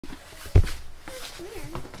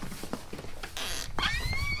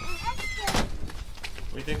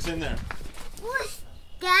What do you think's in there? What's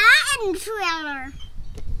that in the trailer?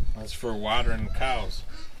 That's for watering cows.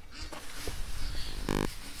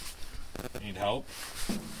 Need help?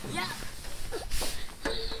 Yeah.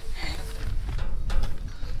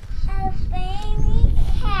 A baby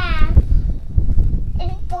calf.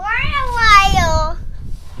 It's born a while.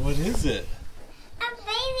 What is it? A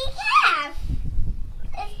baby calf.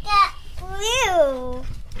 It's got blue.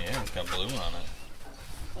 Yeah, it's got blue on it.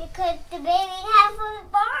 Because the baby calf was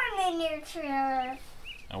born in your trailer.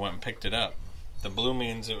 I went and picked it up. The blue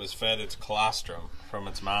means it was fed its colostrum from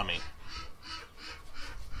its mommy.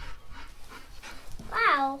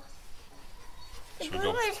 Wow. The Should we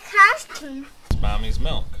blue go? is costume. It's mommy's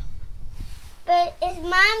milk. But it's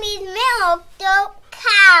mommy's milk, don't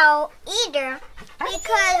cow either.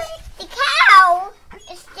 Because the cow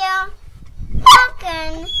is still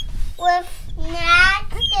talking with not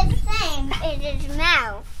the same as its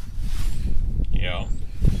mouth. Yo.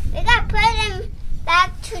 We gotta put him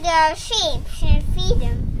back to the sheep and feed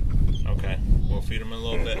him. Okay, we'll feed him a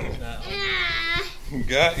little bit.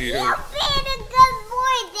 Got you. You're being a good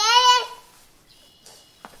boy, Dennis.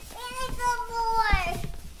 Being a good boy.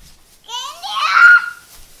 Get here.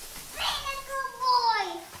 Being a good boy.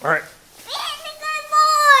 All right, Being a good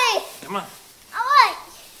boy. come on. What?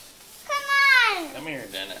 Come on. Come here,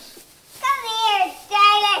 Dennis. Come here,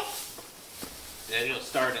 Dennis. Daddy will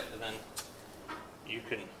start it, and then you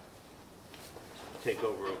can take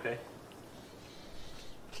over, okay?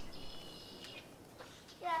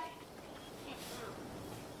 Yeah.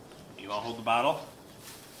 You want to hold the bottle?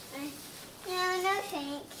 No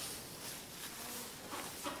thanks.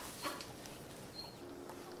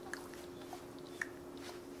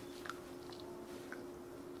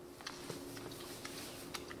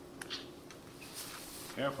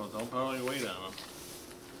 Careful, don't put all your weight on him.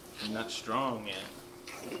 He's not strong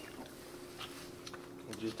yet.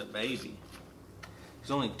 He's just a baby.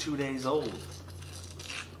 He's only 2 days old.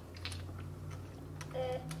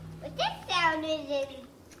 But that sound is in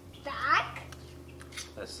back.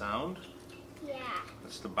 That sound? Yeah.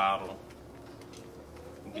 That's the bottle.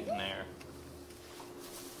 Getting there.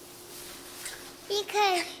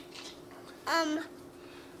 Because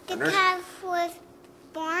the calf was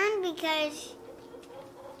born because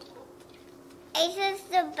it's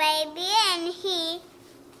just the baby and he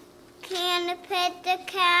can pet the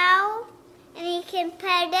cow and he can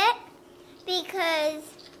pet it because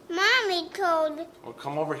Mommy told Well,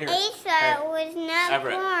 come over here. Asa Hey, was not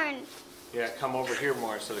Everett. born. Yeah, come over here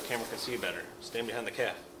more so the camera can see better. Stand behind the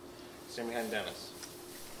calf. Stand behind Dennis.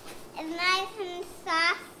 It's nice and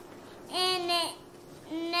soft and it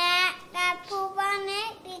not got poop on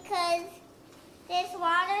it because this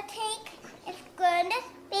water tank is good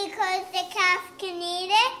because the calf can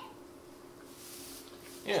eat it.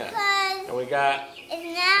 Yeah. Because And we got,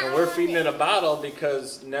 it's not. and we're feeding it a bottle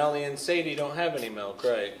because Nellie and Sadie don't have any milk,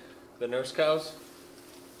 right? The nurse cows?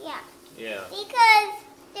 Yeah. Yeah. Because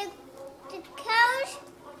the cows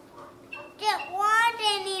don't want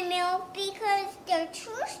any milk because they're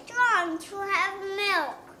too strong to have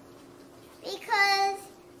milk. Because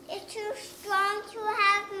it's too strong to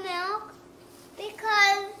have milk.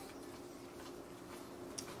 Because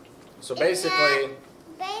So basically,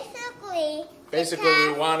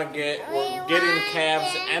 we want to we're getting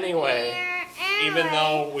calves anyway, even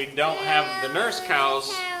though we don't have the nurse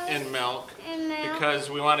cows in milk, because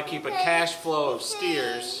we want to keep a cash flow of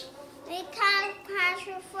steers. We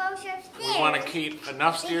want to keep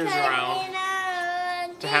enough steers around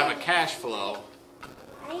to have a cash flow.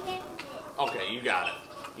 Okay, you got it.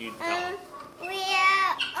 You tell them. We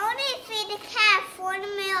only feed the calf for the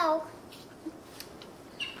milk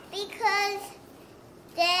because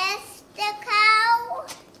that's the cow.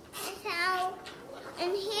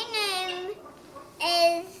 And his name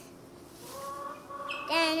is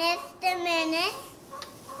Dennis the Menace.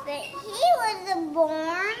 But he was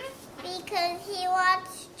born because he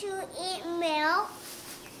wants to eat milk.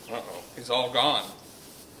 Uh-oh, he's all gone.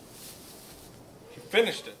 He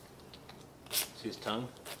finished it. See his tongue?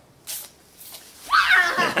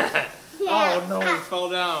 Oh no, he fell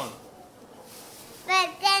down. But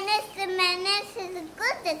Dennis the Menace is a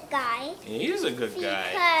good guy. He is a good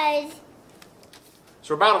guy. Because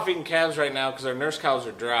So we're bottle feeding calves right now because our nurse cows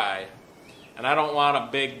are dry. And I don't want a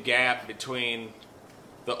big gap between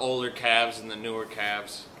the older calves and the newer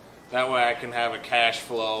calves. That way I can have a cash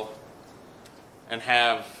flow and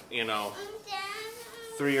have,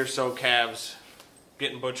 3 or so calves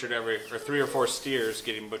getting butchered or 3 or 4 steers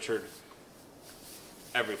getting butchered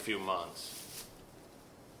every few months.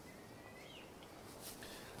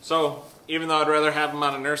 So, even though I'd rather have him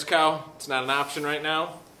on a nurse cow, it's not an option right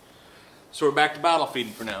now. So we're back to bottle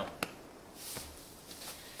feeding for now.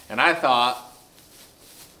 And I thought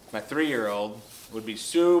my 3-year-old would be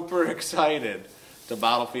super excited to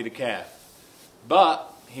bottle feed a calf.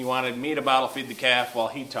 But he wanted me to bottle feed the calf while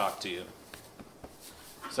he talked to you.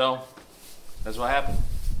 So, that's what happened.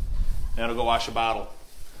 Now to go wash a bottle.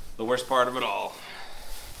 The worst part of it all.